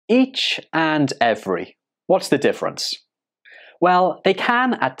Each and every. What's the difference? Well, they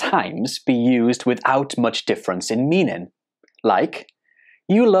can at times be used without much difference in meaning. Like,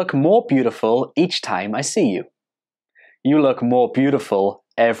 you look more beautiful each time I see you. You look more beautiful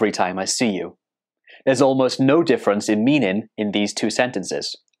every time I see you. There's almost no difference in meaning in these two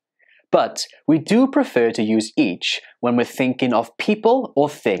sentences. But we do prefer to use each when we're thinking of people or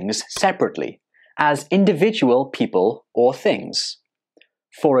things separately, as individual people or things.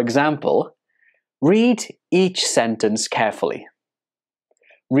 For example, read each sentence carefully.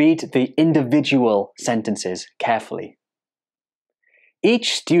 Read the individual sentences carefully.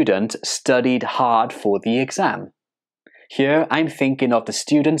 Each student studied hard for the exam. Here I'm thinking of the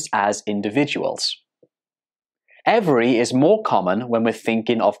students as individuals. Every is more common when we're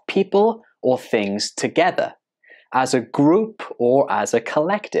thinking of people or things together, as a group or as a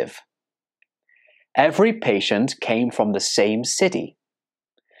collective. Every patient came from the same city.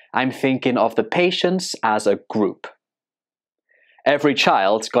 I'm thinking of the patients as a group. Every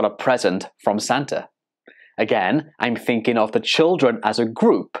child got a present from Santa. Again, I'm thinking of the children as a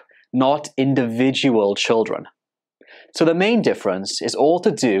group, not individual children. So the main difference is all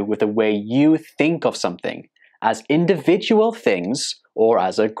to do with the way you think of something, as individual things or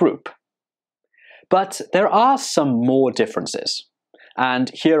as a group. But there are some more differences, and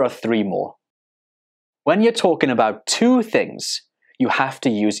here are 3 more. When you're talking about 2 things, you have to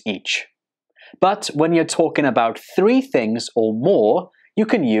use each. But when you're talking about 3 things or more, you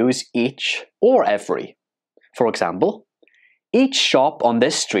can use each or every. For example, each shop on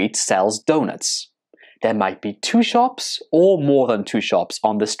this street sells donuts. There might be 2 shops or more than 2 shops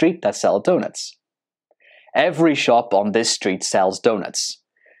on the street that sell donuts. Every shop on this street sells donuts.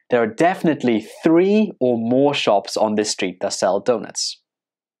 There are definitely 3 or more shops on this street that sell donuts.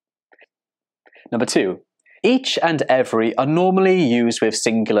 Number 2. Each and every are normally used with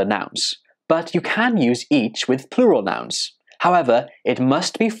singular nouns, but you can use each with plural nouns. However, it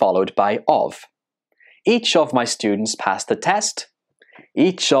must be followed by of. Each of my students passed the test.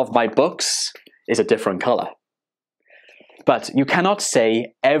 Each of my books is a different color. But you cannot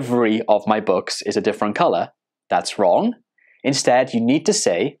say every of my books is a different color. That's wrong. Instead, you need to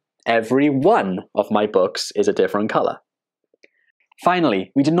say every one of my books is a different color.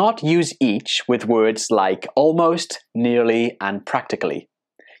 Finally, we do not use each with words like almost, nearly, and practically.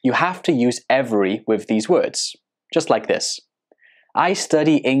 You have to use every with these words, just like this. I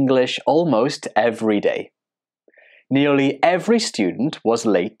study English almost every day. Nearly every student was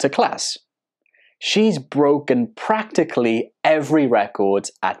late to class. She's broken practically every record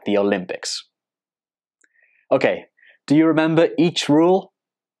at the Olympics. Okay, do you remember each rule?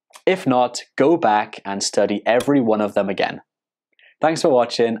 If not, go back and study every one of them again. Thanks for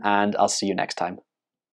watching, and I'll see you next time.